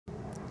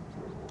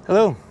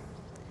Hello.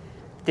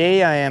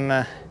 Today I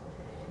am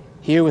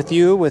here with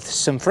you with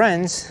some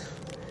friends.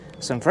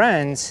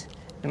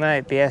 You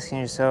might be asking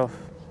yourself,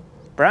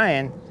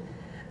 Brian,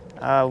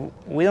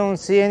 we don't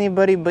see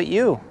anybody but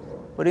you.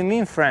 What do you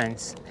mean,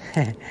 friends?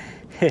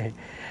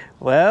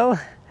 Well,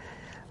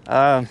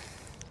 I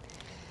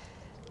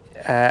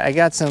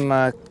got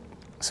some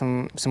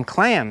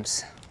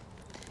clams.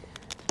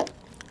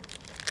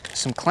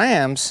 Some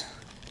clams.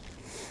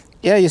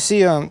 Yeah, you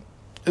see,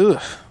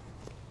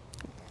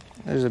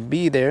 there's a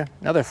bee there,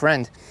 another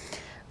friend.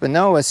 But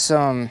no, it's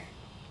the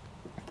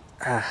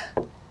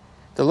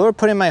Lord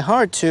put in my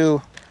heart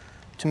to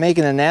make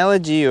an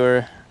analogy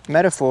or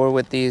metaphor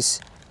with these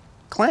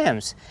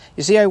clams.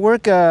 You see, I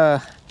work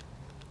at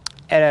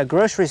a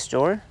grocery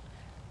store.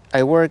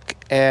 I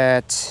work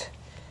at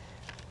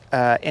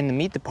in the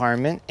meat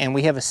department, and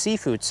we have a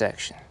seafood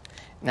section.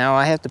 Now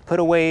I have to put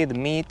away the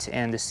meat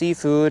and the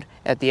seafood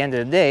at the end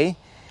of the day.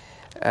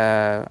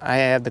 I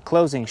have the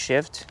closing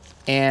shift,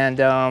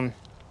 and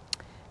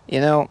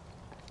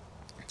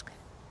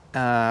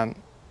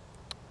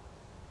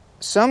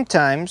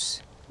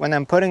sometimes when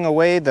I'm putting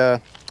away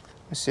let's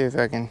see if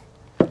I can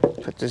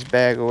put this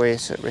bag away.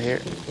 It's over here.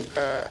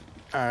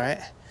 All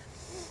right.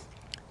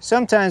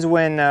 Sometimes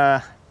when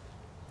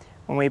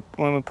we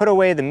put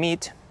away the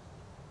meat,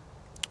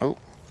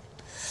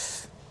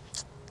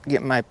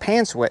 get my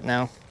pants wet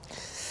now.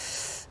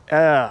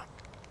 But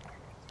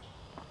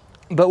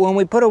when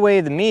we put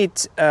away the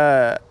meat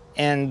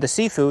and the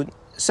seafood,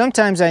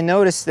 sometimes I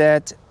notice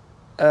that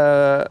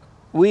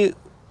when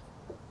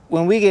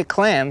we get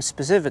clams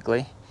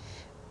specifically,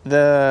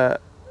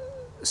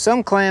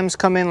 some clams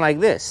come in like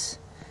this.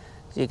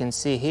 As you can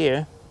see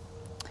here,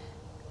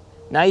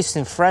 nice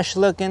and fresh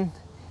looking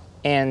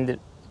and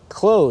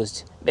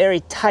closed, very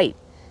tight,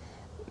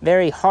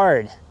 very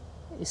hard.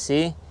 You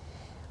see,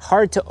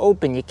 hard to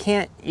open. You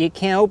can't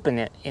open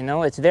it. You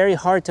know, it's very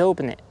hard to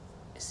open it.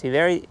 You see,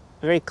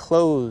 very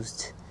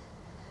closed,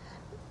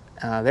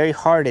 very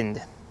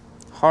hardened,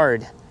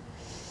 hard.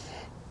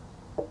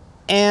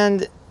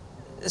 And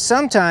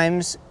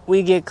sometimes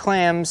we get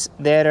clams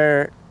that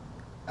are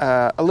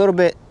a little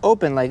bit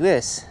open like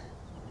this.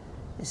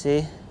 You see?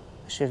 I'm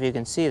not sure if you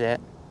can see that.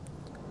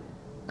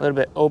 A little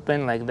bit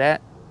open like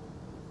that.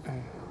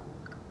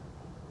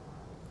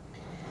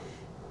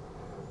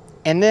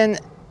 And then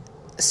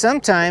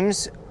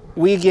sometimes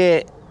we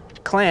get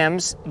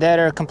clams that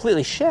are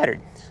completely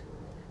shattered,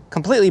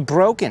 completely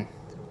broken.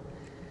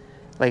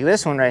 Like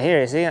this one right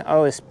here, you see?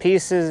 Oh, it's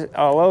pieces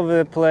all over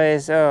the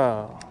place.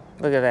 Oh,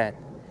 look at that.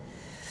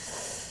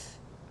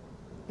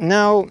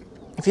 Now,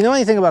 if you know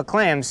anything about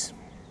clams,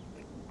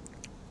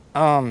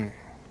 a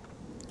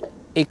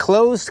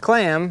closed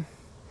clam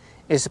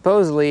is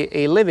supposedly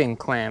a living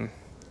clam,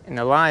 an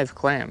alive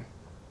clam.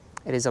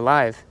 It is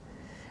alive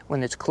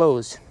when it's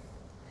closed.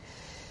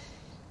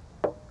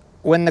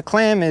 When the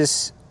clam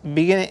is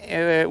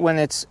when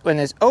it's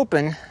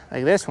open,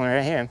 like this one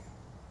right here,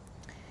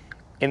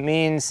 it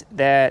means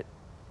that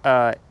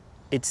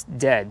it's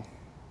dead.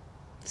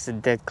 It's a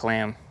dead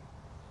clam.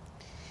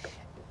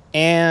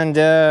 And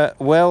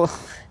well,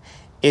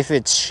 if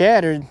it's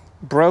shattered,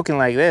 broken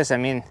like this, I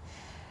mean,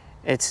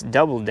 it's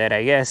double dead,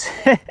 I guess.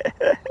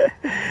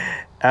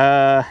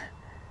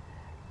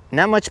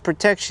 Not much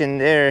protection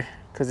there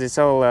because it's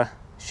all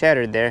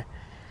shattered there.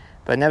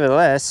 But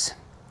nevertheless,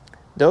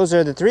 those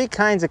are the three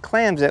kinds of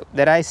clams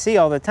that I see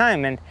all the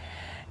time. And,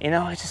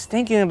 just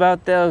thinking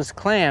about those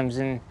clams,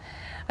 and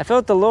I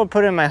felt the Lord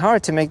put it in my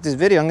heart to make this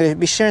video. I'm going to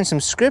be sharing some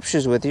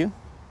scriptures with you.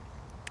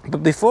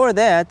 But before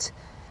that,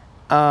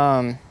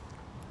 I'm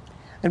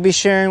going to be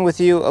sharing with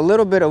you a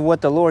little bit of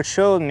what the Lord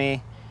showed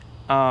me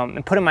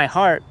and put in my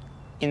heart.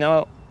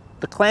 The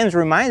clams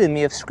reminded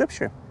me of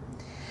Scripture.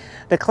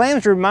 The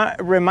clams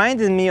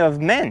reminded me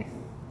of men,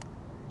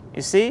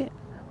 you see,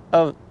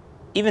 of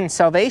even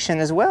salvation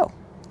as well.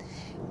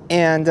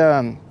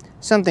 And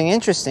something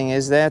interesting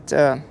is that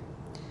the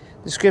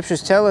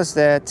Scriptures tell us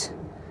that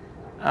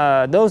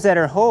those that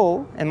are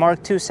whole, in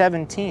Mark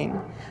 2:17,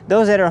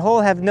 those that are whole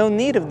have no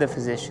need of the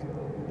physician.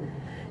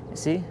 You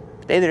see,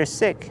 they that are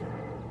sick.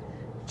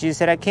 Jesus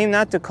said, I came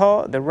not to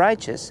call the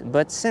righteous,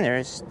 but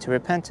sinners to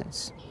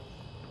repentance.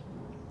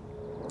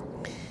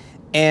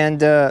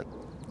 And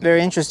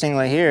very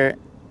interestingly here,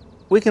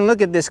 we can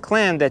look at this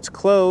clam that's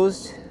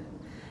closed,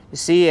 you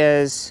see,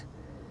 as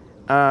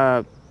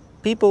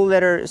people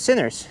that are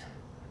sinners,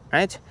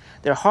 right?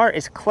 Their heart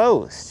is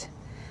closed.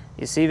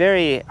 You see,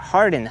 very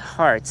hardened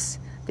hearts.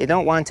 They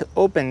don't want to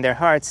open their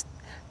hearts.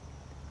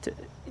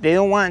 They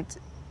don't want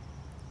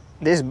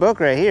this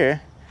book right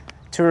here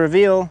to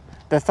reveal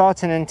the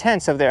thoughts and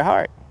intents of their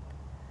heart.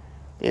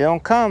 They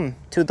don't come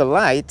to the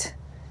light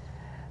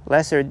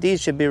lest their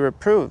deeds should be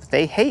reproved.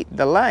 They hate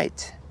the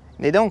light.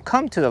 They don't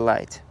come to the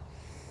light.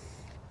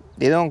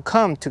 They don't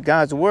come to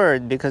God's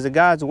word because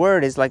God's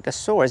word is like a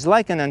sword. It's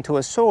likened unto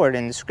a sword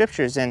in the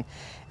Scriptures, and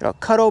it'll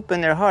cut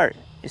open their heart,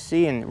 you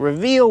see, and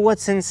reveal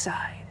what's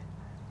inside.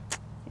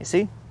 You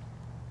see?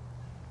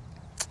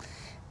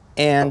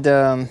 And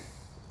on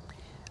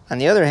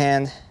the other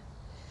hand,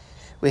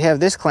 we have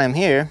this clam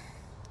here.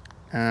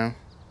 I'll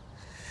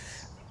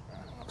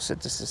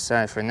set this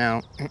aside for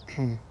now.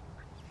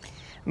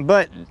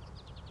 But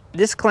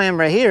this clam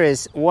right here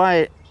is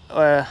wide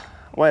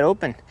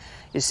open.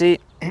 You see,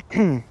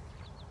 the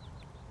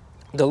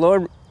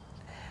Lord,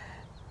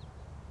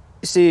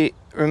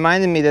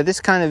 reminded me that this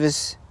kind of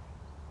is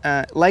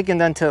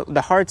likened unto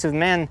the hearts of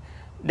men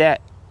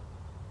that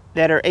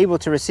are able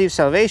to receive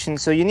salvation.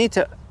 So you need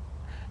to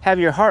have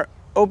your heart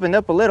opened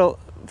up a little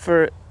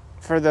for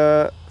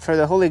the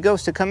Holy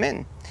Ghost to come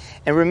in.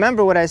 And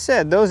remember what I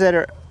said, those that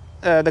are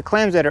the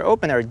clams that are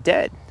open are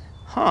dead.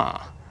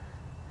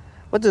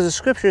 What does the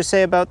scripture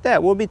say about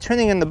that? We'll be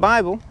turning in the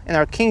Bible, in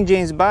our King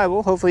James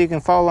Bible. Hopefully you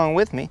can follow along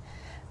with me.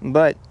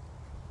 But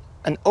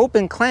an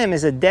open clam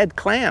is a dead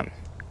clam.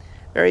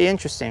 Very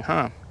interesting,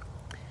 huh?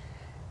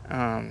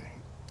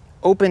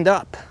 Opened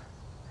up,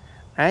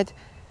 right?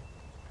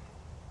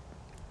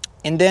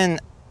 And then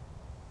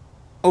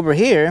over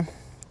here,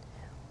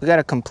 we got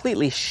a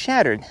completely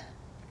shattered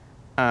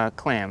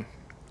clam.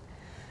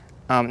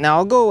 Now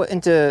I'll go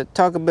into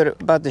talk a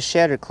bit about the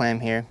shattered clam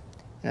here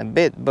in a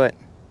bit, but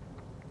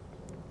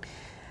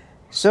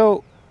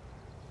so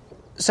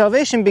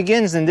salvation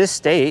begins in this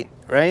state,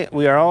 right?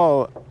 We are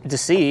all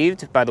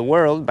deceived by the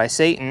world, by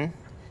Satan,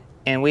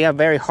 and we have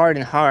very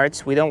hardened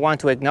hearts. We don't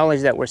want to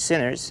acknowledge that we're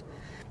sinners.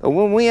 But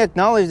when we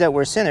acknowledge that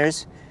we're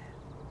sinners,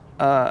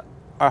 our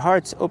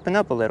hearts open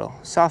up a little,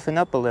 soften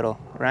up a little,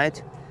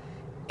 right?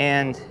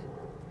 And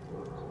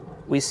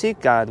we seek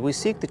God, we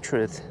seek the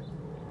truth.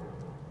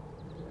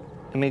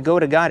 And we go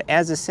to God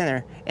as a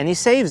sinner, and He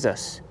saves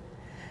us.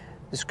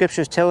 The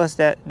scriptures tell us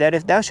that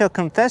if thou shalt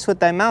confess with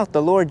thy mouth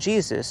the Lord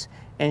Jesus,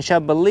 and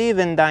shalt believe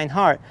in thine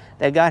heart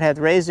that God hath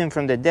raised Him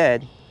from the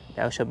dead,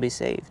 thou shalt be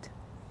saved.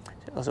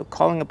 Also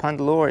calling upon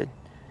the Lord.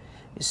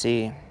 You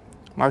see,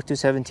 Mark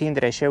 2:17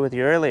 that I shared with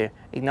you earlier,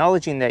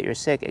 acknowledging that you're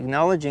sick,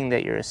 acknowledging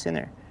that you're a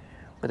sinner,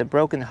 with a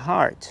broken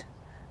heart,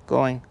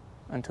 going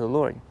unto the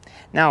Lord.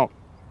 Now,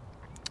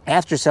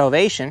 after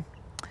salvation,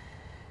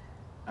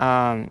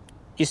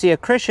 you see, a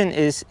Christian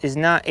is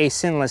not a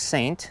sinless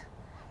saint.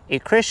 A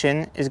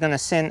Christian is going to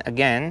sin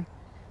again.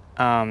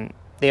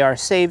 They are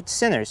saved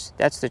sinners.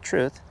 That's the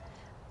truth.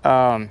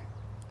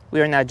 We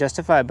are not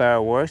justified by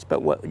our works,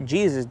 but what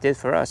Jesus did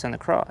for us on the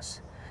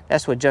cross.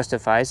 That's what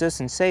justifies us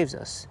and saves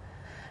us.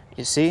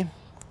 You see?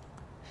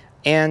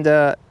 And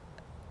a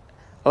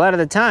lot of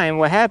the time,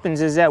 what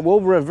happens is that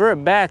we'll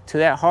revert back to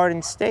that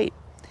hardened state.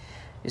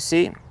 You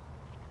see?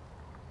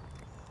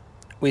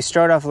 We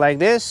start off like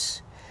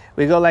this.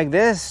 We go like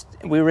this.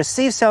 We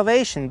receive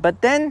salvation.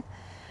 But then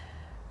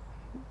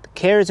the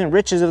cares and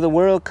riches of the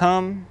world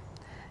come.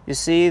 You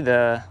see,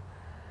 the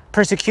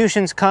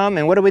persecutions come.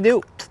 And what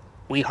do?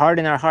 We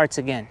harden our hearts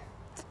again.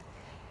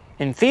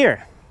 In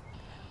fear.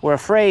 We're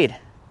afraid.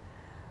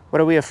 What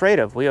are we afraid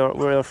of?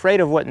 We're afraid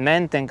of what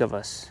men think of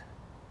us.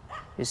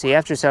 You see,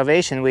 after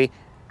salvation, we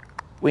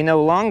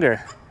no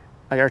longer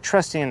are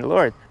trusting in the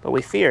Lord, but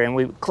we fear, and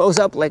we close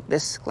up like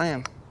this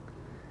clam.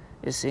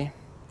 You see?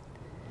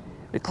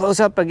 We close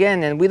up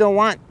again, and we don't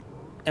want,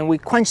 and we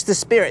quench the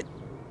spirit,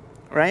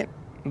 right?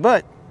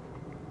 But,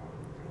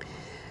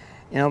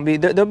 you know,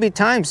 there'll be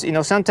times, you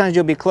know, sometimes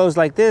you'll be closed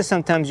like this,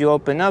 sometimes you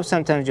open up,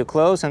 sometimes you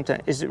close,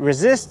 sometimes it's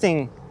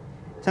resisting.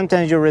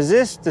 Sometimes you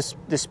resist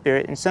the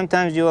Spirit, and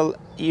sometimes you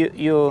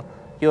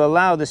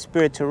allow the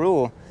Spirit to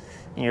rule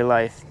in your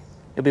life.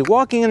 You'll be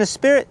walking in the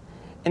Spirit,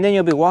 and then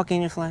you'll be walking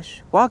in your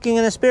flesh. Walking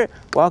in the Spirit,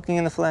 walking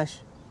in the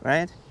flesh,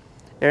 right?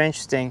 Very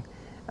interesting.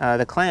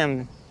 The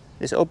clam,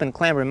 this open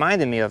clam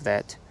reminded me of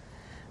that,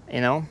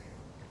 you know.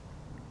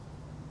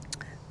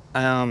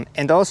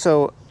 And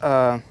also,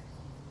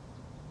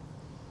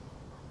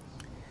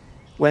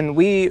 when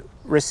we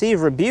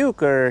receive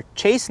rebuke or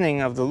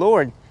chastening of the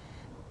Lord,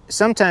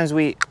 sometimes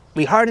we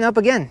harden up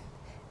again,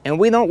 and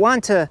we don't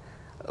want to,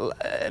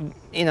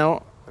 you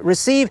know,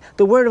 receive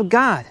the Word of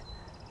God.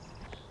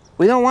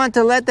 We don't want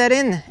to let that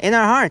in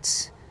our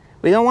hearts.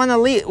 We don't want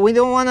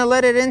to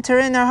let it enter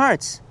in our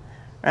hearts,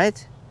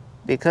 right?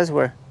 Because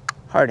we're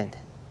hardened.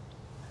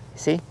 You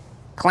see,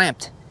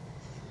 clamped.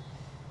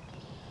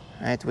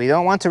 Right? We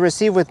don't want to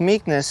receive with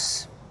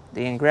meekness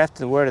the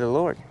engrafted Word of the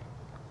Lord.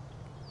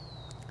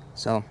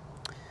 So,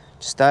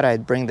 just thought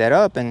I'd bring that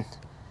up, and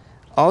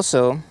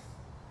also,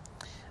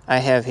 I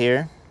have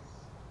here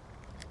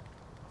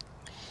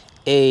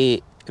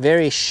a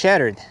very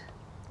shattered,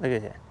 look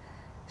at that,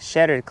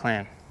 shattered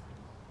clam.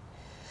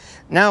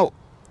 Now,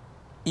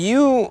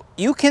 you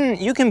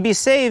can be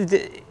saved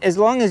as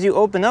long as you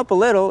open up a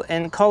little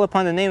and call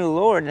upon the name of the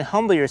Lord and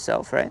humble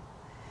yourself, right?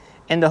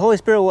 And the Holy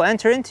Spirit will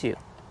enter into you.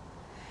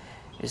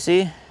 You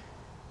see?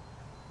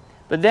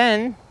 But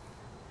then,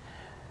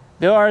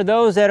 there are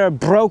those that are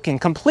broken,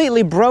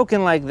 completely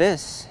broken like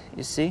this,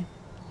 you see?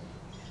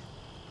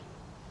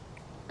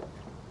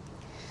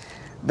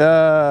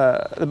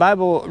 The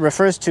Bible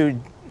refers to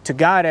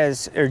God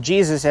or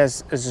Jesus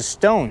as a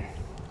stone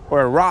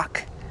or a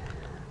rock.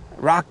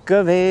 Rock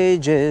of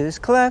ages,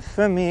 cleft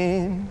for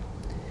me.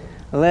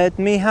 Let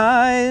me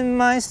hide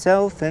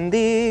myself in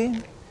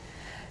thee.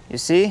 You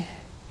see?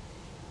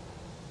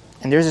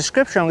 And there's a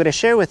scripture I'm going to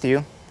share with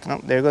you. Oh,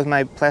 there goes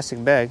my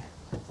plastic bag.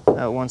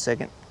 1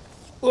 second.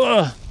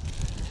 Ugh.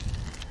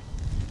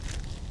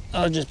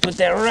 I'll just put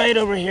that right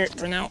over here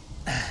for now.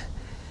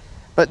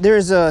 But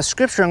there's a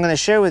scripture I'm going to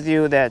share with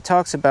you that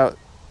talks about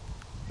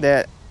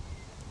that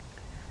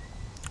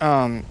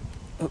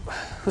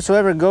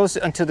whosoever goes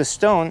unto the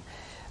stone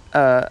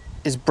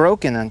is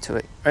broken unto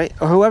it, right?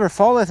 Or whoever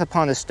falleth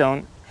upon the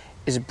stone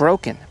is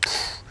broken.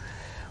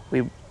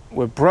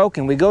 We're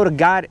broken. We go to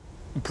God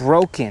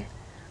broken,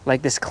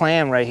 like this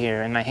clam right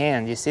here in my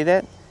hand. You see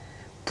that?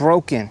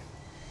 Broken.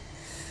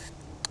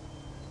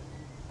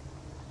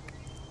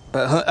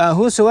 But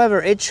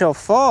whosoever it shall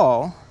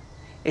fall,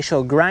 it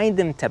shall grind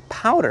them to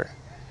powder.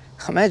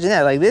 Imagine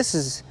that. Like, this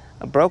is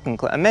a broken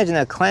clam. Imagine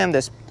a clam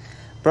that's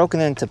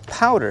broken into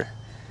powder.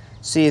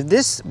 See, if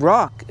this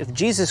rock, if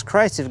Jesus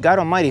Christ, if God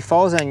Almighty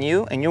falls on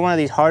you and you're one of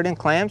these hardened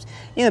clams,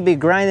 you're going to be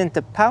grinded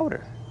into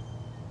powder.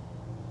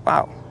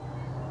 Wow.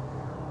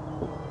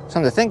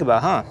 Something to think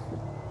about, huh?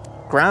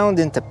 Ground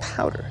into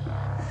powder.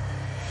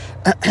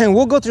 And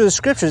we'll go through the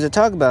scriptures to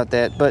talk about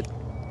that, but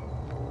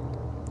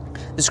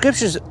the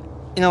scriptures,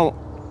 you know,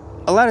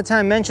 a lot of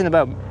time mention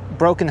about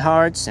broken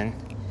hearts and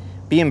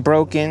being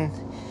broken,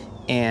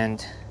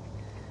 and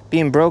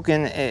being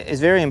broken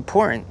is very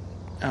important.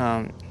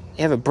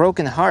 You have a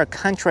broken heart,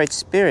 contrite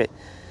spirit,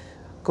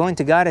 going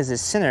to God as a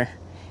sinner.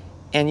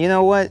 And you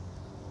know what?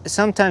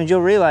 Sometimes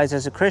you'll realize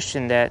as a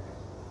Christian that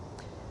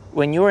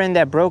when you're in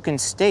that broken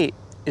state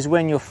is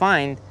when you'll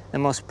find the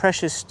most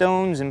precious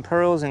stones and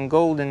pearls and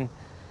gold and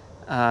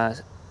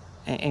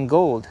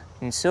gold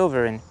and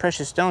silver and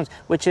precious stones,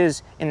 which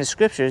is in the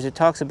scriptures. It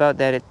talks about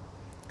that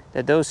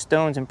those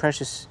stones and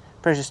precious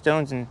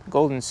stones and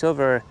gold and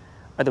silver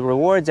are the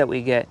rewards that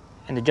we get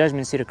in the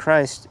judgment seat of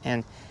Christ.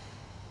 And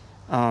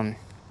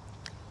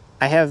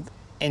I have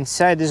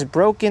inside this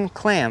broken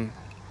clam,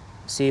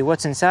 see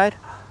what's inside?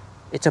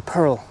 It's a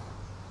pearl.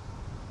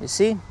 You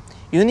see?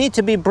 You need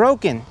to be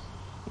broken.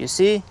 You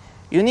see?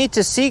 You need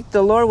to seek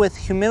the Lord with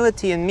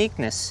humility and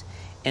meekness.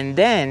 And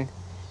then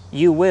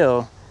you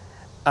will,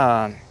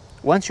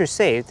 once you're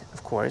saved,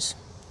 of course,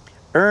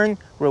 earn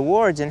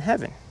rewards in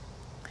heaven.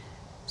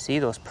 See,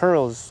 those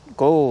pearls,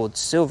 gold,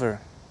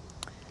 silver.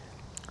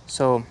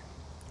 So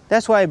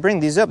that's why I bring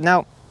these up.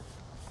 Now,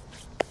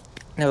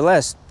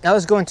 nevertheless, now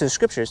let's go into the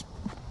scriptures.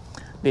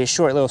 Be a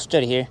short little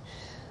study here.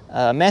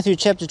 Matthew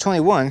chapter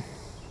 21.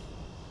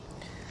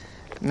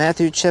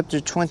 Matthew chapter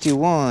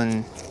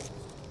 21.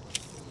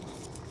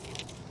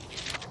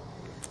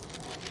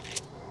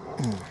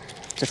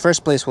 It's the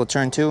first place we'll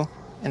turn to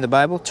in the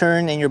Bible.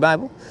 Turn in your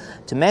Bible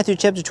to Matthew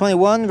chapter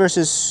 21,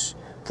 verses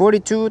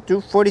 42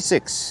 through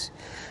 46.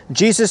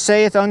 Jesus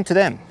saith unto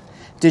them,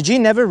 Did ye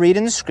never read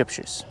in the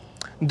scriptures,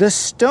 the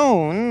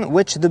stone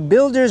which the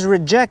builders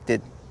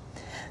rejected,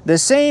 the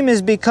same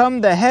is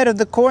become the head of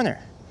the corner,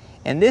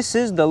 and this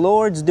is the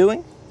Lord's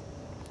doing?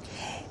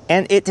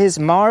 And it is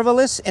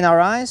marvelous in our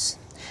eyes.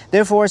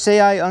 Therefore say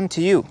I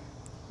unto you,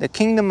 the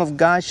kingdom of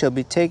God shall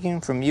be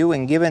taken from you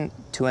and given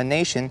to a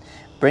nation,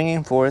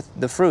 bringing forth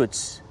the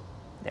fruits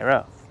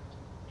thereof.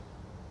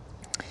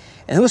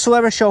 And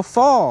whosoever shall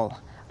fall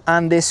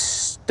on this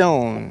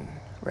stone,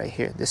 right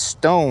here, this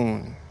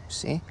stone,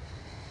 see,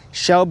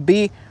 shall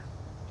be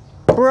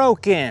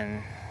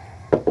broken.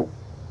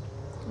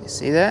 You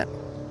see that?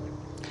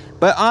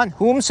 But on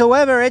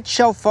whomsoever it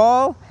shall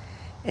fall,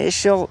 it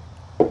shall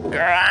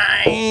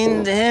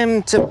grind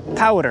him to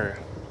powder.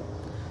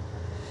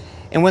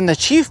 And when the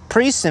chief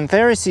priests and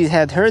Pharisees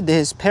had heard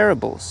his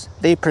parables,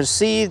 they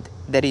perceived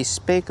that he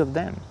spake of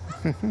them.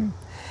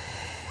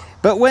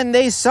 But when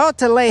they sought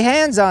to lay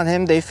hands on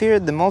him, they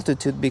feared the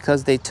multitude,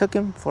 because they took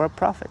him for a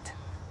prophet.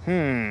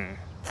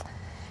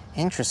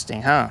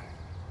 Interesting, huh?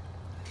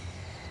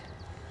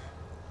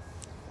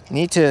 You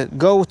need to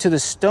go to the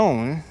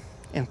stone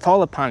and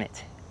fall upon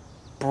it,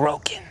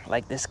 broken,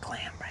 like this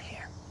clam right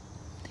here.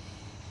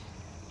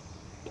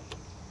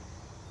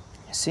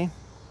 You see?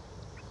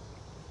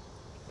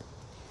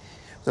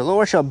 The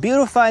Lord shall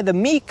beautify the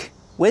meek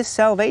with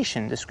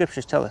salvation, the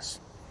scriptures tell us.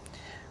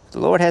 The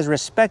Lord has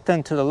respect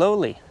unto the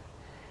lowly,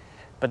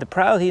 but the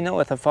proud he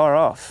knoweth afar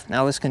off.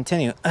 Now let's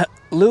continue.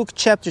 Luke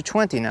chapter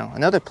 20 now,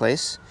 another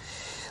place.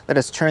 Let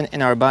us turn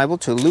in our Bible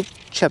to Luke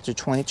chapter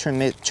 20.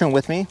 Turn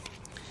with me.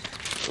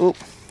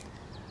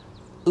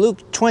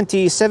 Luke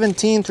 20,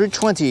 17 through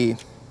 20.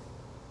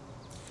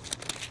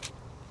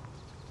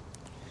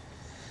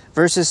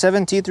 Verses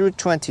 17 through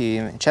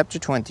 20, chapter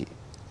 20.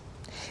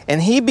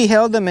 And he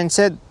beheld them and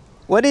said,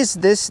 What is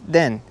this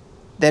then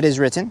that is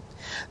written?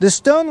 The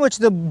stone which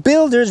the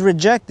builders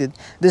rejected,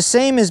 the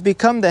same is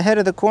become the head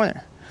of the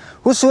corner.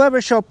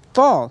 Whosoever shall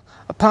fall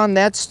upon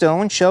that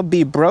stone shall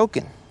be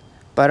broken,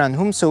 but on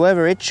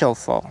whomsoever it shall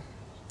fall,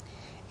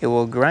 it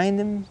will grind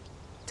him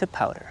to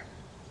powder.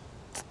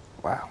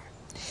 Wow.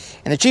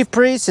 And the chief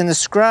priests and the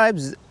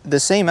scribes the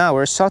same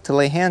hour sought to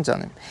lay hands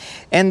on him.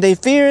 And they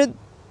feared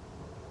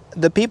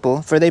the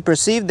people, for they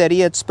perceived that he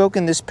had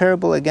spoken this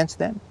parable against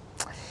them.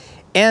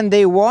 And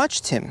they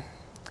watched him,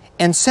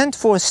 and sent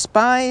forth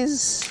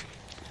spies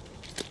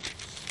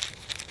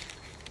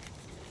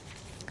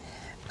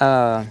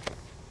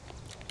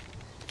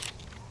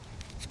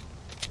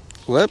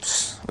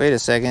Whoops, wait a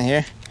second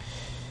here.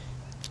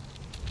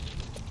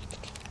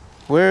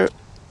 Where,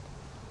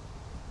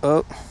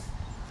 oh,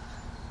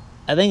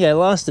 I think I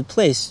lost the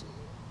place.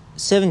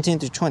 17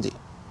 through 20.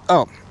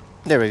 Oh,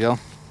 there we go.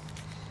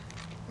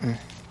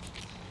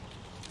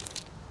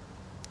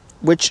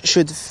 Which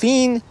should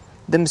feign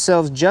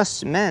themselves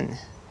just men,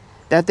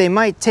 that they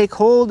might take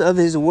hold of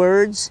his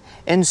words,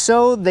 and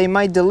so they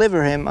might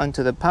deliver him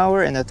unto the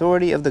power and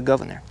authority of the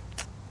governor.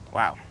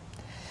 Wow.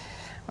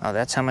 Well,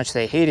 that's how much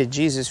they hated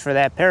Jesus for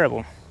that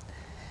parable.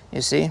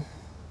 You see?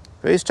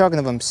 But he's talking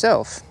of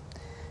himself.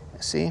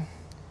 You see?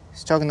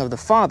 He's talking of the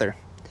Father,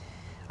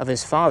 of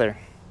his Father.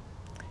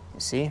 You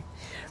see?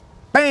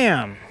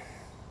 Bam!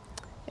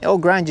 It'll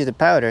grind you to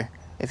powder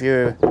if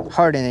you're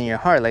hardened in your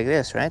heart like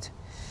this, right?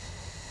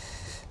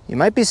 You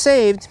might be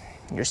saved.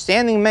 Your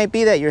standing might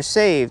be that you're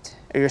saved.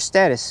 Or your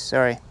status,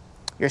 sorry.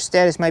 Your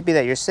status might be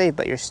that you're saved,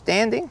 but your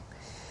standing?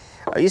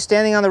 Are you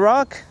standing on the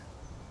rock?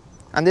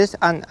 On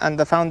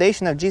the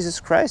foundation of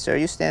Jesus Christ? Or are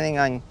you standing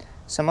on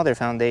some other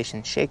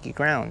foundation, shaky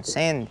ground,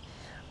 sand?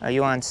 Are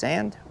you on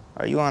sand?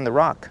 Or are you on the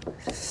rock?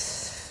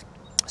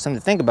 Something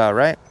to think about,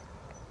 right?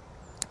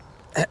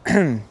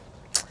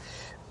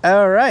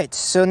 All right,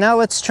 so now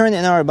let's turn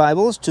in our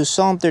Bibles to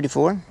Psalm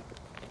 34.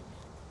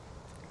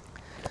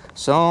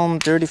 Psalm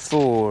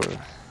 34.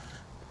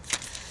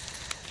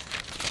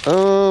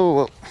 Oh,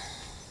 well.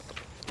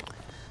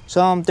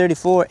 Psalm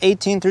 34,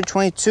 18 through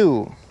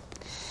 22.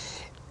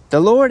 The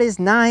Lord is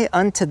nigh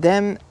unto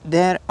them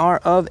that are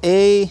of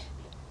a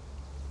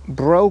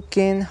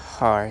broken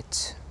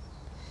heart,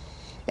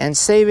 and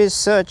saveth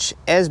such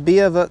as be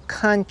of a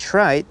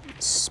contrite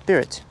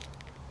spirit.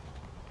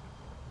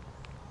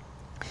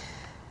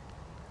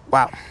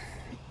 Wow.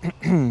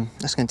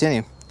 Let's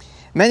continue.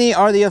 Many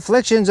are the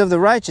afflictions of the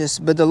righteous,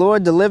 but the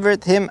Lord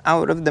delivereth him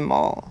out of them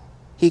all.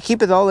 He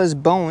keepeth all his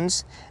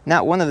bones,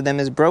 not one of them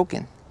is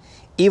broken.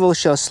 Evil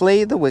shall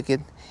slay the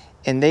wicked,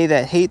 and they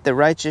that hate the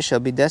righteous shall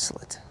be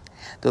desolate.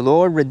 The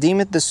Lord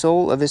redeemeth the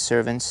soul of his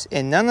servants,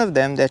 and none of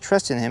them that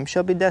trust in him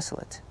shall be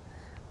desolate.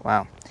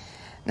 Wow.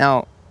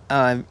 Now,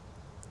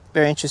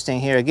 very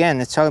interesting here again.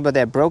 It's talking about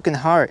that broken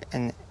heart,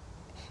 and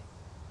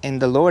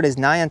the Lord is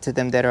nigh unto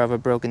them that are of a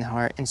broken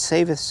heart, and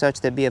saveth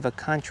such that be of a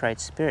contrite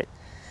spirit.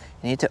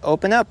 You need to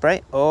open up,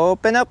 right?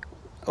 Open up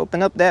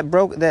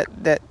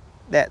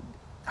that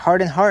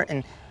hardened heart,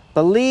 and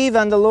believe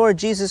on the Lord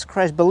Jesus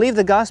Christ. Believe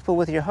the gospel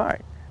with your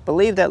heart.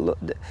 Believe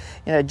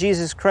that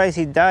Jesus Christ,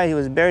 he died, he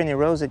was buried, and he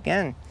rose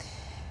again.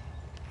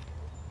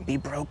 Be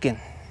broken,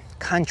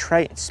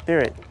 contrite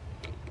spirit.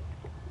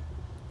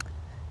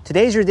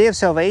 Today's your day of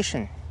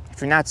salvation. If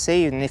you're not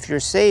saved, and if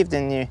you're saved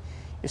and you're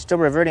still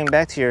reverting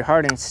back to your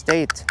hardened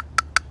state,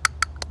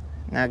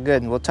 not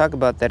good. We'll talk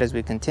about that as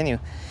we continue.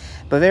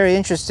 But very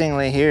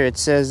interestingly here, it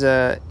says,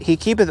 he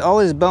keepeth all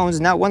his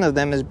bones, not one of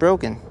them is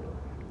broken.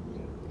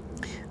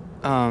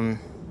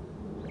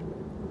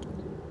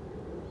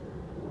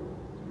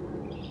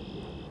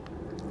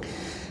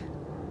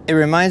 It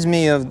reminds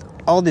me of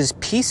all these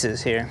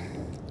pieces here.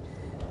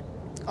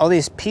 All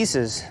these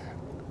pieces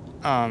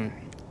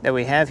that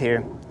we have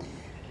here.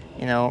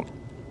 You know,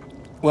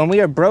 when we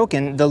are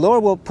broken, the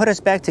Lord will put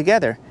us back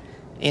together.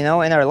 You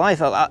know, in our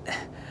life, a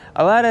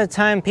lot of the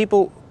time,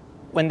 people,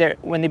 when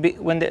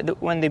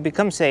they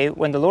become saved,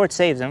 when the Lord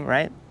saves them,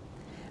 right?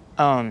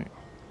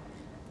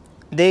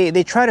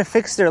 They try to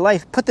fix their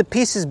life, put the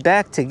pieces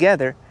back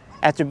together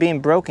after being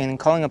broken and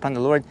calling upon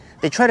the Lord.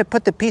 They try to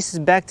put the pieces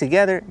back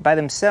together by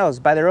themselves,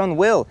 by their own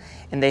will,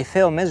 and they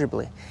fail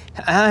miserably.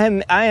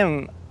 I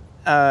am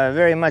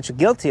very much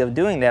guilty of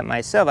doing that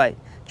myself. I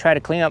tried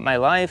to clean up my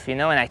life, you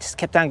know, and I just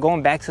kept on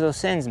going back to those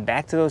sins and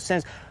back to those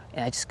sins,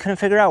 and I just couldn't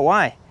figure out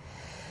why.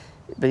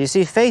 But you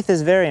see, faith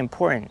is very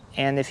important,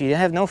 and if you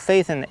have no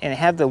faith and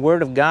have the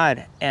Word of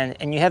God,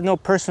 and you have no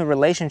personal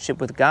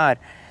relationship with God,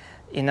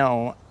 you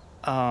know,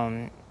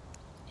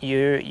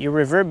 you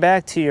revert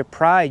back to your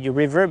pride, you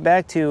revert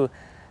back to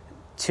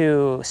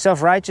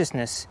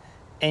self-righteousness,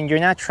 and you're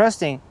not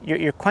trusting,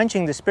 you're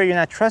quenching the Spirit, you're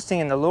not trusting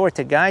in the Lord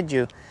to guide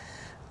you.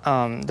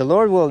 The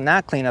Lord will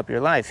not clean up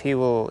your life. He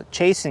will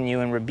chasten you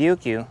and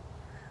rebuke you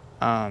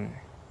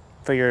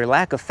for your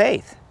lack of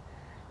faith,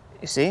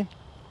 you see?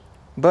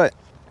 But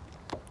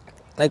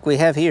like we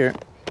have here,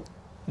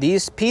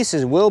 these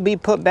pieces will be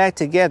put back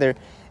together,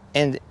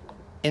 and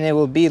it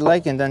will be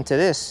likened unto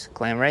this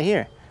clam right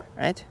here,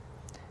 right?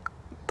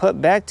 Put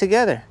back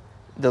together.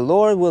 The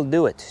Lord will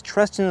do it.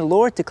 Trust in the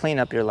Lord to clean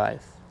up your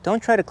life.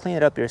 Don't try to clean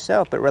it up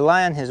yourself, but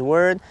rely on his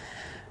word.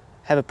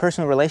 Have a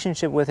personal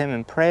relationship with him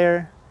in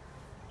prayer.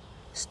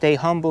 Stay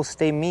humble,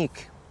 stay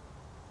meek.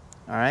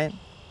 All right?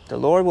 The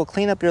Lord will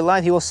clean up your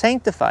life. He will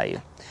sanctify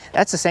you.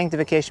 That's the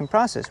sanctification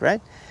process,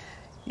 right?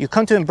 You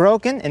come to him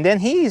broken, and then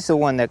he's the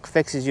one that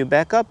fixes you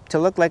back up to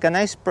look like a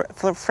nice,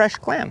 fresh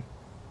clam.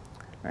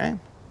 Right?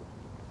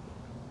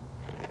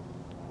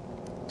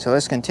 So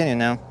let's continue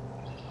now.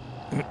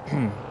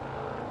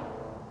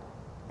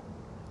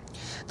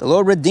 The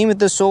Lord redeemeth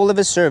the soul of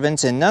his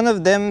servants, and none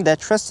of them that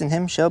trust in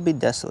him shall be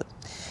desolate.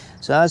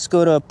 So let's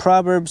go to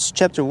Proverbs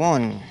chapter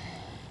 1,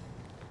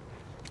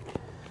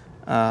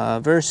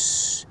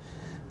 verse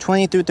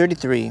 20 through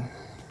 33.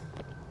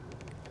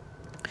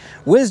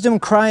 Wisdom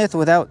crieth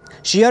without,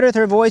 she uttereth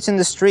her voice in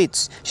the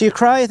streets. She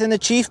crieth in the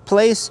chief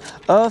place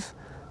of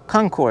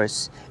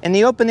concourse. In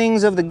the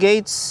openings of the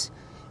gates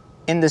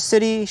in the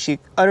city she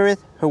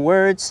uttereth her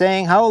words,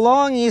 saying, How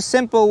long, ye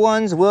simple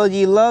ones, will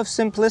ye love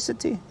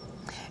simplicity?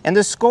 And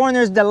the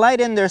scorners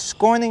delight in their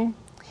scorning,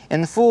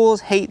 and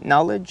fools hate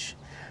knowledge.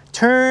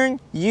 Turn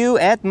you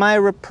at my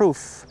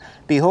reproof.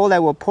 Behold, I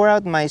will pour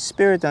out my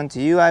spirit unto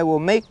you. I will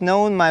make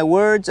known my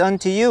words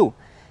unto you,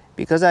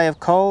 because I have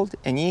called,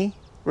 and ye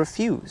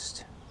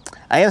refused.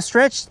 I have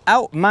stretched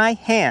out my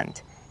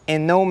hand,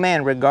 and no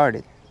man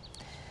regarded.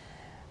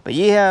 But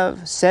ye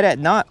have set at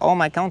naught all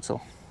my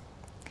counsel,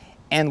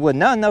 and would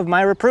none of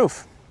my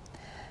reproof.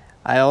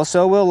 I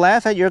also will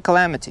laugh at your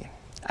calamity.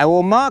 I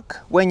will mock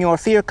when your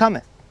fear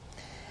cometh.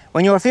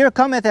 When your fear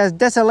cometh as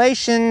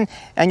desolation,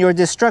 and your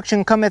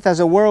destruction cometh as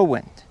a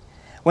whirlwind.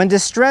 When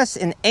distress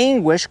and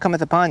anguish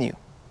cometh upon you,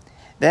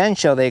 then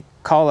shall they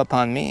call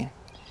upon me,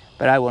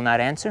 but I will not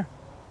answer.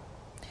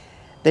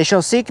 They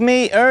shall seek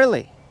me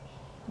early,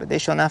 but they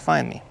shall not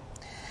find me.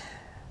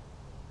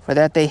 For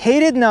that they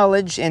hated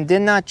knowledge and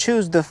did not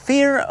choose the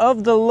fear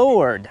of the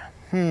Lord.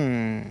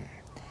 They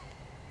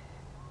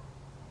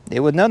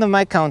would none of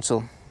my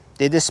counsel.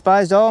 They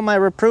despised all my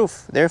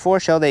reproof. Therefore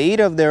shall they eat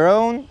of their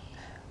own.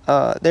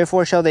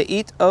 Therefore shall they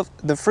eat of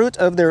the fruit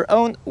of their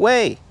own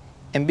way,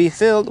 and be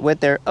filled with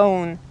their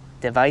own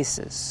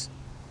devices.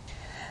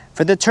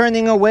 For the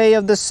turning away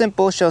of the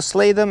simple shall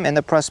slay them, and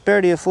the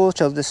prosperity of fools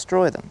shall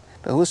destroy them.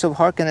 But whoso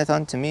hearkeneth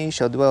unto me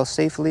shall dwell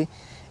safely,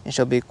 and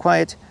shall be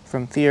quiet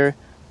from fear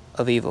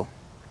of evil.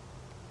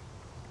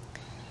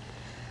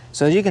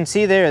 So as you can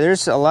see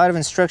there's a lot of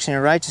instruction in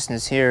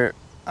righteousness here.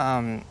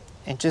 And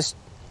just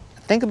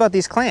think about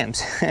these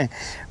clams,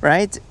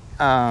 right?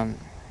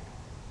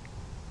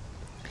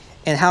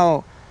 And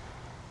how,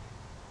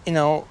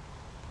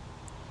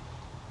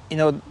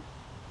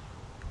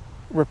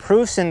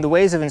 reproofs and the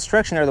ways of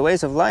instruction are the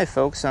ways of life,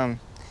 folks. If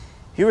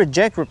you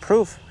reject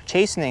reproof,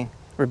 chastening,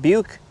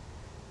 rebuke,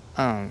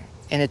 and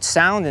it's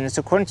sound and it's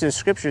according to the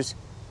scriptures,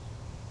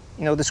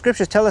 the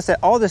scriptures tell us that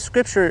all the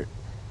scripture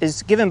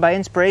is given by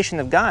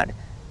inspiration of God,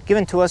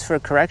 given to us for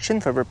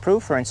correction, for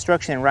reproof, for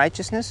instruction in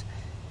righteousness.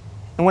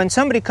 And when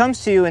somebody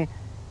comes to you and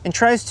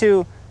tries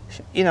to,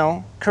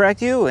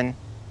 correct you and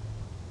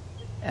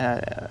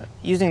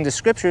using the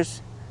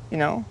scriptures,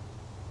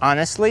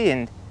 honestly,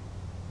 and,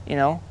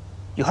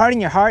 you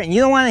harden your heart and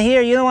you don't want to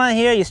hear,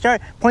 you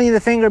start pointing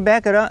the finger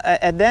back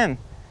at them.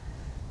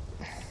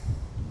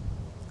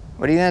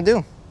 What are you going to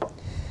do?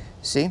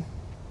 See? You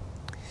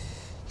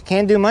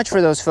can't do much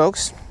for those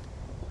folks.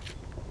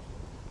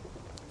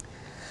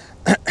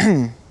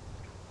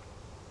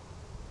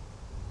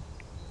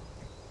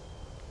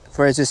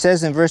 For as it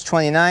says in verse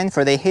 29,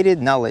 for they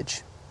hated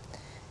knowledge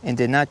and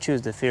did not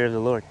choose the fear of the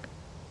Lord.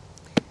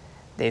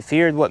 They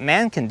feared what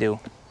man can do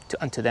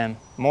unto them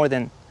more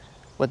than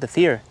what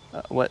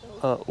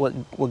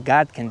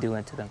God can do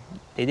unto them.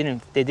 They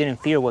didn't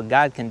fear what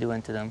God can do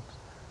unto them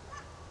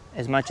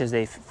as much as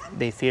they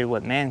feared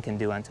what man can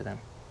do unto them.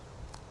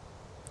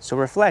 So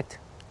reflect,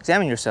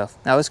 examine yourself.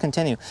 Now let's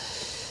continue.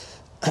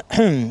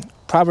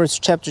 Proverbs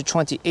chapter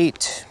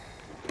 28.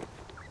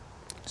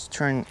 Let's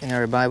turn in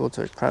our Bible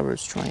to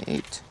Proverbs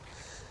 28.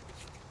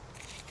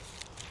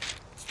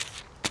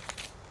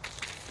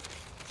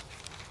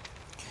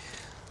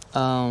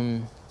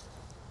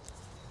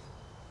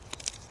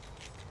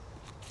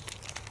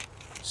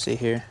 See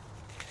here.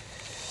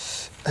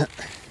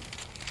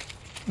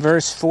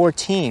 Verse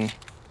 14.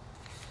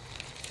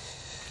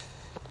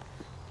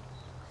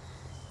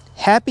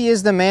 Happy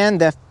is the man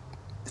that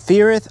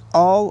feareth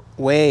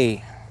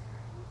alway.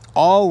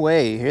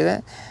 Alway, you hear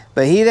that?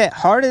 But he that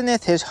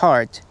hardeneth his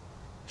heart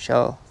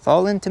shall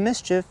fall into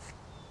mischief.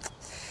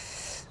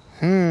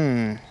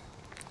 So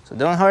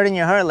don't harden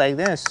your heart like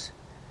this.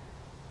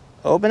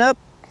 Open up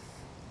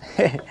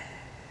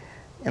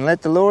and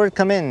let the Lord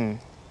come in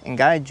and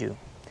guide you.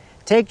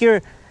 Take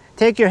your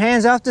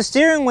hands off the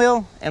steering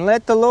wheel and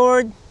let the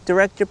Lord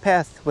direct your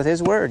path with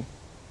His word.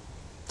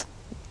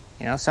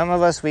 Some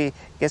of us, we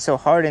get so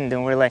hardened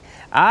and we're like,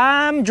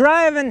 I'm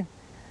driving.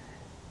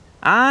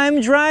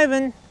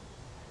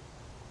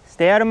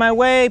 Stay out of my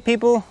way,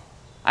 people.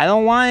 I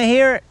don't want to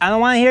hear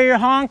your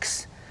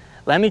honks.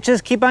 Let me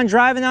just keep on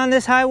driving on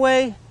this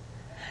highway.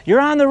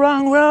 You're on the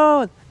wrong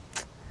road.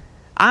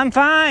 I'm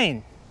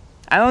fine.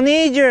 I don't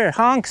need your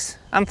honks.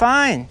 I'm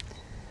fine.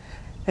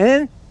 And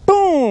then,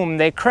 boom,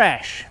 they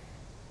crash.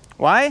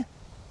 Why?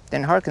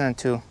 Didn't hearken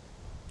unto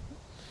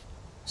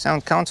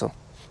sound counsel.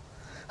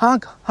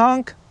 Honk,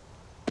 honk.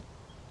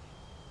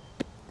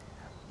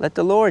 Let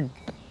the Lord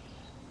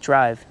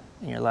drive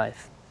in your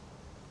life.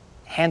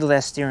 Handle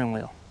that steering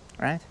wheel,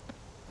 right?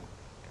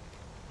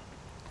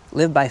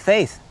 Live by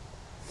faith.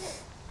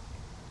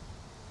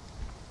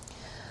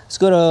 Let's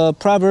go to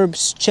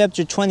Proverbs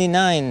chapter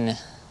 29.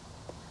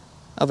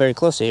 Oh, very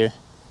close here.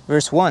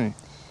 Verse 1.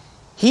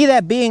 He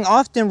that being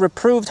often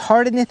reproved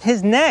hardeneth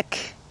his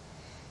neck,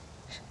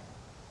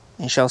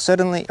 and shall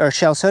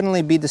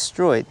suddenly be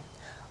destroyed.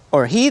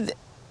 Or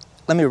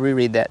let me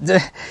reread that.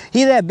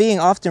 He that being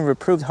often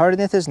reproved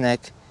hardeneth his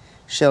neck,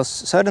 shall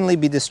suddenly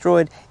be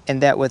destroyed,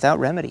 and that without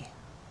remedy.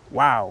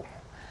 Wow.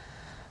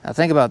 Now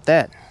think about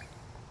that.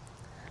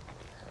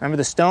 Remember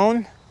the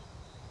stone?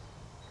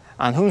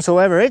 On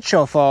whomsoever it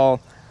shall fall,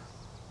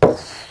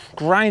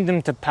 grind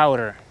them to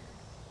powder.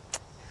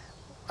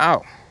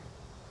 Wow.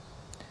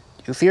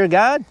 You fear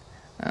God?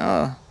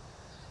 Oh.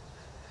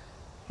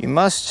 You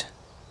must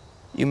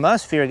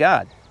fear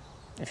God.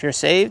 If you're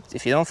saved,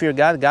 if you don't fear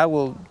God, God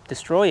will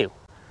destroy you.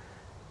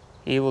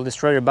 He will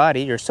destroy your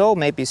body. Your soul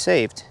may be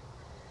saved.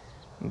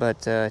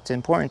 But it's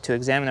important to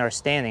examine our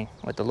standing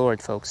with the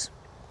Lord, folks.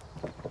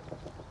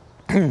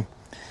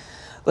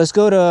 Let's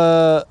go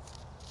to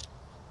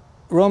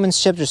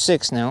Romans chapter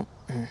 6 now.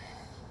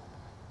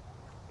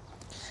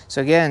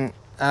 So again,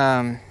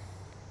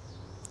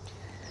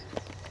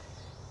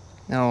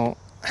 now,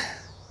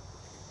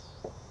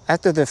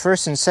 after the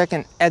first and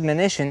second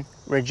admonition,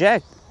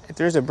 reject. If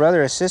there's a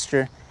brother or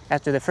sister,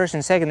 after the first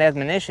and second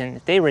admonition,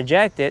 if they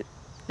reject it,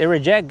 they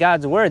reject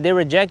God's word, they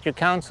reject your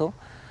counsel,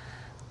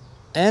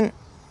 and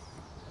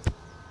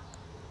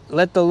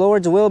let the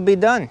Lord's will be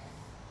done.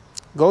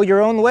 Go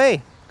your own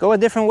way. Go a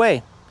different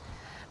way.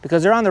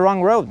 Because they're on the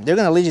wrong road. They're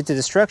going to lead you to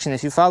destruction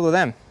if you follow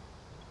them.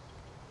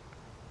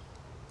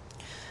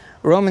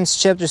 Romans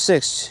chapter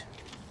 6.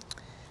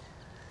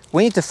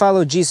 We need to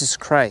follow Jesus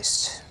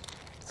Christ,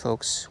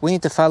 folks. We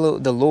need to follow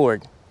the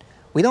Lord.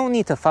 We don't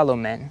need to follow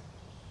men.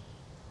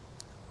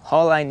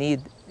 All I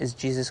need is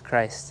Jesus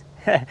Christ.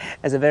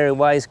 As a very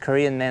wise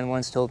Korean man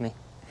once told me.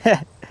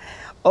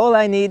 All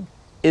I need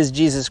is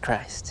Jesus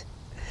Christ.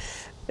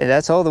 And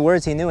that's all the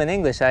words he knew in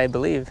English, I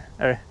believe.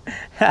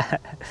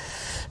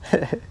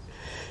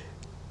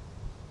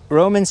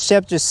 Romans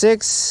chapter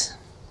 6.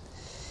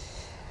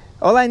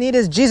 All I need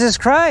is Jesus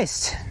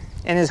Christ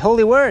and His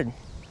holy word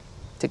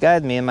to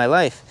guide me in my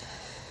life.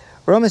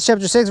 Romans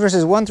chapter 6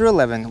 verses 1 through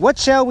 11. What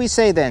shall we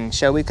say then?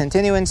 Shall we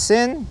continue in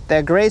sin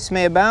that grace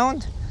may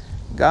abound?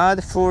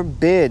 God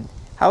forbid.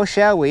 How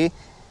shall we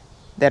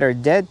that are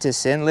dead to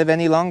sin live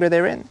any longer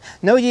therein?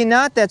 Know ye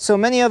not that so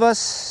many of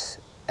us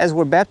as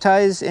were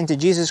baptized into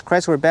Jesus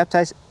Christ were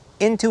baptized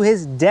into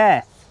His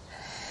death?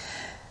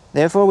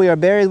 Therefore we are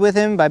buried with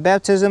Him by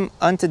baptism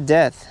unto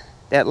death,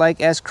 that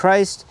like as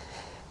Christ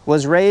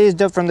was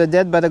raised up from the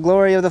dead by the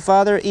glory of the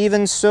Father,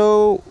 even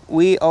so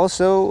we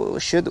also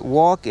should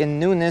walk in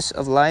newness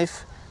of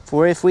life.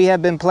 For if we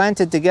have been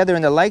planted together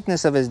in the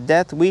likeness of His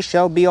death, we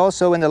shall be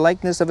also in the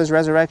likeness of His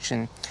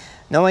resurrection.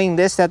 Knowing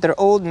this, that their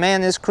old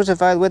man is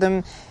crucified with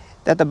Him,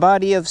 that the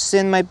body of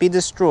sin might be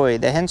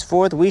destroyed, that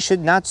henceforth we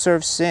should not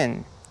serve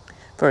sin.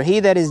 For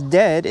he that is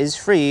dead is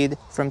freed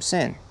from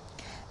sin.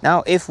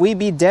 Now if we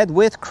be dead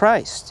with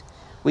Christ,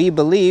 we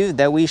believe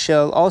that we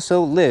shall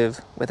also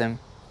live with Him.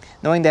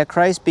 Knowing that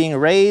Christ, being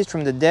raised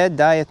from the dead,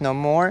 dieth no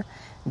more,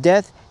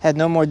 death had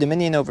no more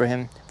dominion over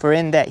Him. For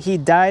in that he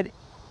died,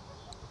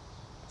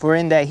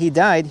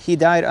 he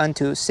died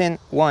unto sin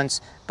once,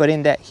 but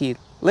in that he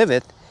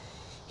liveth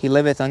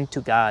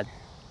unto God.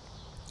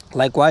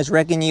 Likewise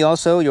reckon ye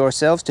also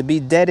yourselves to be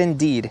dead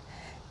indeed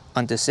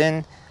unto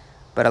sin,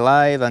 but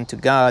alive unto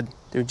God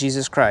through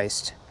Jesus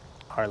Christ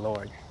our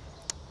Lord.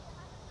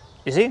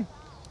 You see?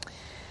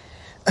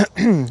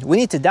 We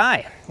need to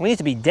die. We need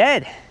to be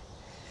dead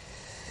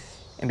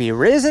and be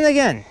risen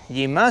again.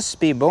 Ye must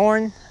be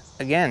born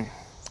again.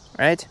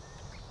 Right?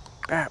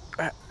 We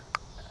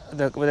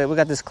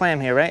got this clam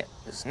here, right?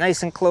 It's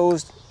nice and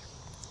closed.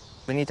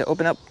 We need to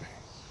open up.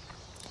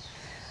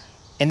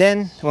 And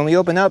then, when we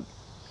open up,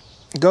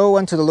 go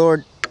unto the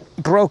Lord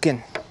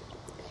broken.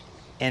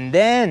 And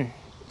then,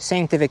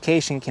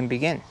 sanctification can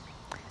begin.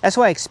 That's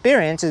why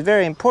experience is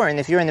very important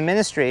if you're in the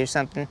ministry or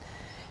something.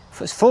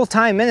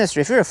 Full-time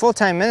ministry. If you're a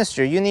full-time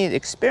minister, you need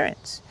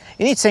experience.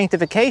 You need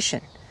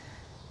sanctification.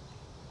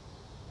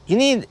 You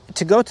need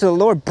to go to the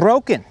Lord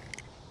broken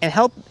and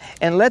help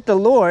and let the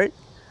Lord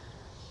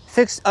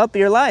fix up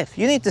your life.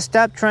 You need to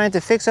stop trying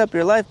to fix up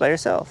your life by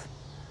yourself,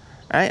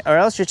 right? Or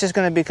else you're just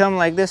going to become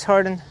like this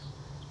hardened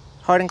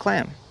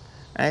clam,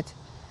 right?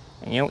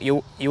 And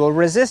you will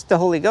resist the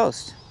Holy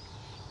Ghost,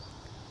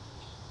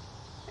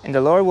 and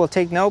the Lord will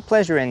take no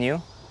pleasure in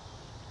you.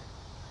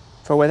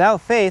 For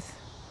without faith,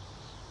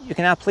 you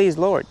cannot please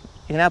Lord.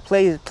 You cannot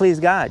please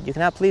God. You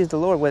cannot please the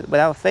Lord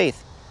without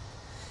faith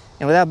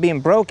and without being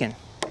broken.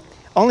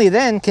 Only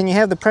then can you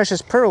have the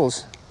precious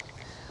pearls.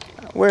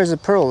 Where's the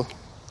pearl?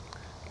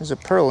 There's a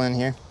pearl in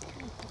here.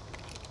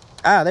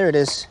 Ah, there it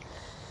is.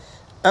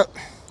 Oh,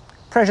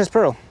 precious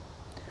pearl.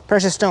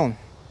 Precious stone.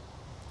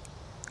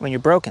 When you're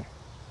broken.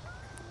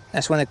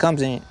 That's when it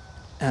comes in.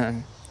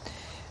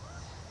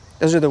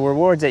 Those are the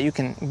rewards that you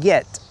can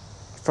get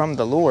from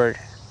the Lord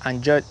on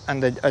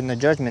the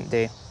judgment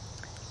day.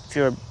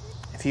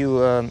 If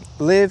you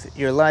live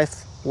your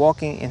life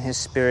walking in His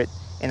Spirit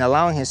and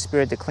allowing His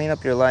Spirit to clean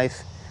up your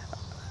life,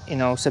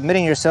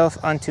 submitting yourself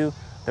unto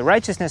the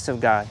righteousness of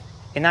God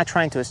and not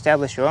trying to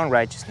establish your own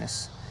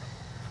righteousness,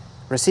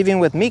 receiving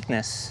with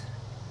meekness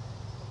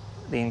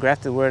the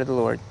engrafted word of the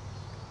Lord.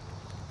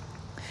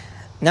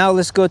 Now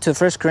let's go to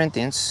 1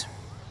 Corinthians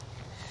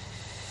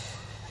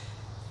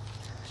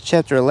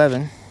chapter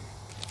 11.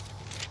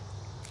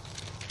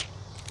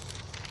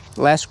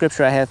 Last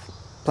scripture I have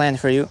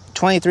planned for you,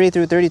 23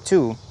 through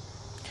 32.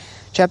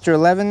 Chapter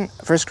 11,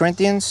 1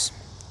 Corinthians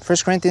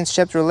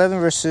chapter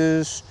 11,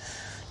 verses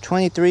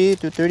 23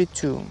 through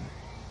 32.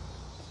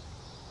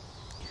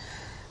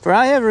 For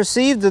I have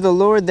received of the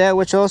Lord that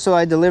which also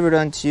I delivered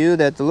unto you,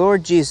 that the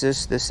Lord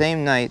Jesus, the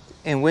same night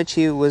in which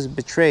he was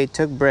betrayed,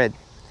 took bread.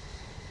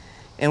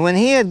 And when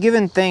he had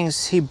given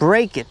thanks, he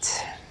brake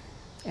it,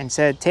 and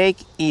said, Take,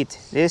 eat,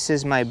 this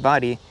is my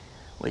body,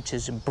 which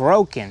is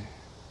broken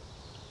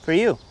for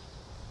you.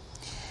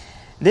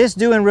 This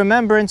do in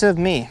remembrance of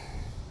me.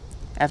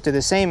 After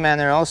the same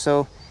manner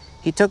also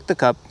he took the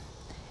cup,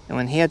 and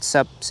when he had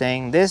supped,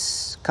 saying,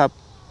 This cup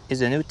is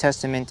the New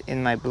Testament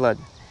in my blood.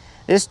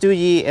 This do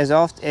ye as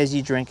oft as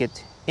ye drink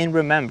it, in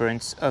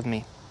remembrance of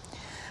me.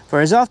 For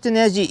as often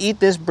as ye eat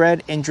this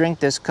bread and drink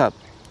this cup,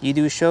 ye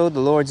do show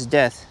the Lord's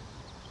death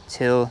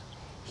till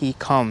he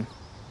come.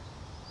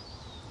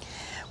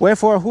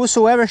 Wherefore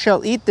whosoever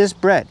shall eat this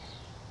bread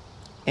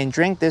and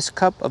drink this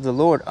cup of the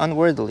Lord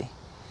unworthily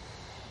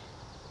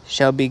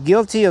shall be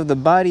guilty of the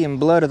body and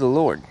blood of the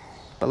Lord.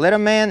 But let a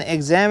man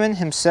examine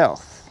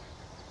himself,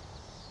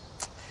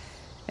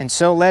 and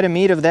so let him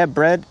eat of that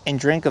bread and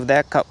drink of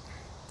that cup.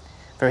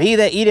 For he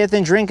that eateth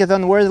and drinketh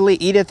unworthily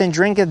eateth and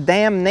drinketh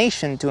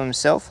damnation to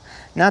himself,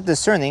 not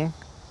discerning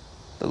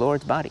the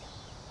Lord's body.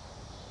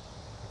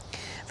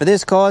 For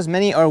this cause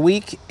many are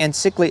weak and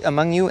sickly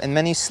among you, and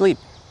many sleep.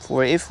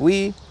 For if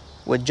we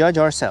would judge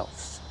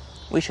ourselves,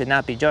 we should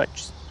not be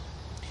judged.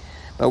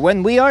 But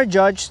when we are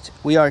judged,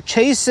 we are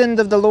chastened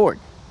of the Lord,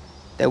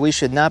 that we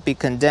should not be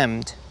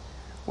condemned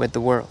with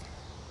the world.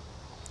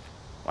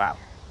 Wow.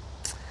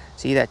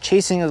 See, that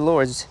chastening of the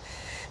Lord,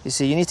 you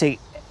see, you need to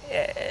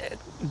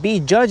be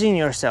judging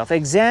yourself,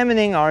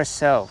 examining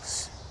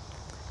ourselves.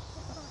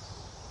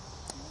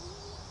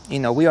 You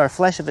know, we are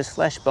flesh of his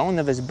flesh, bone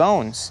of his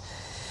bones.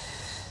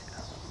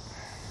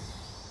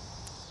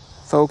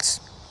 Folks,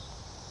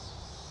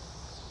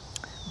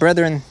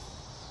 brethren,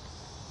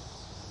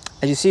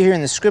 as you see here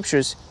in the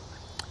scriptures,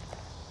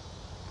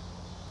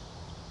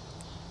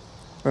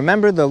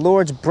 remember the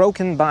Lord's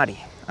broken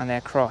body on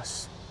that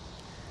cross.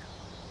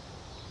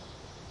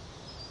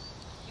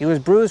 He was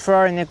bruised for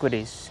our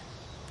iniquities,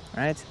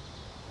 right?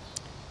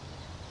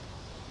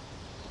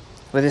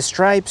 With his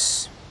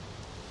stripes,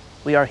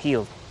 we are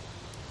healed.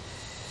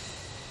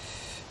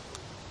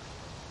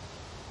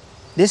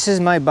 This is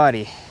my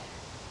body,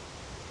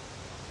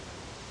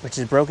 which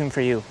is broken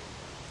for you.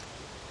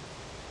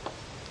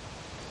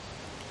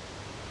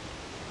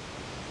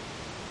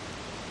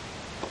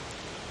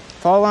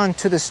 Fall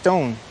onto the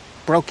stone,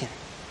 broken.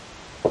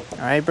 All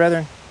right,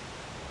 brethren?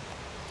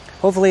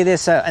 Hopefully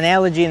this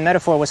analogy and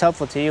metaphor was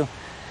helpful to you.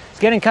 It's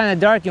getting kind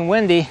of dark and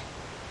windy.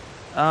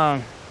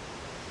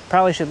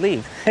 Probably should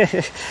leave.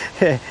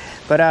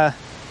 But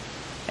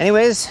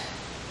anyways,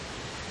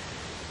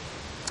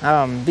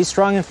 be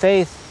strong in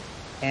faith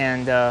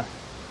and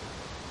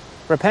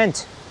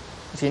repent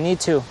if you need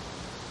to.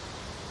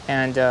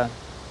 And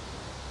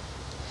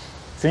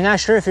if you're not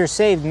sure if you're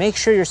saved, make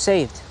sure you're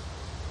saved.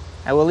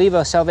 I will leave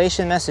a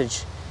salvation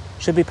message.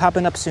 Should be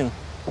popping up soon.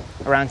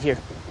 Around here.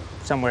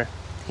 Somewhere.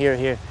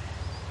 Here.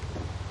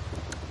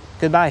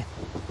 Goodbye.